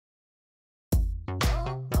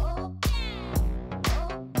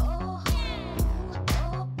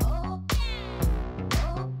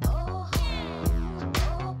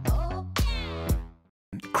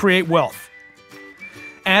create wealth.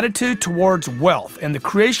 Attitude towards wealth and the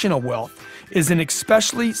creation of wealth is an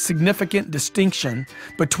especially significant distinction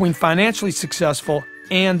between financially successful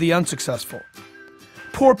and the unsuccessful.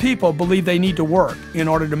 Poor people believe they need to work in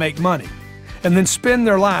order to make money, and then spend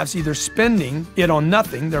their lives either spending it on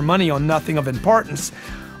nothing, their money on nothing of importance,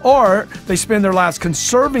 or they spend their lives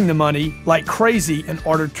conserving the money like crazy in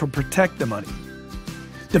order to protect the money.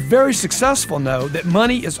 The very successful know that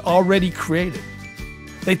money is already created.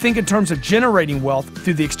 They think in terms of generating wealth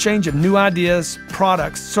through the exchange of new ideas,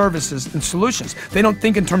 products, services, and solutions. They don't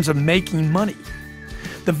think in terms of making money.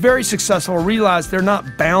 The very successful realize they're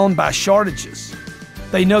not bound by shortages.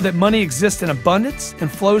 They know that money exists in abundance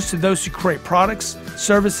and flows to those who create products,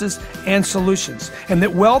 services, and solutions, and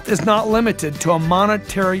that wealth is not limited to a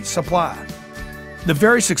monetary supply. The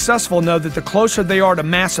very successful know that the closer they are to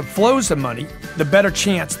massive flows of money, the better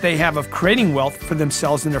chance they have of creating wealth for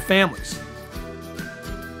themselves and their families.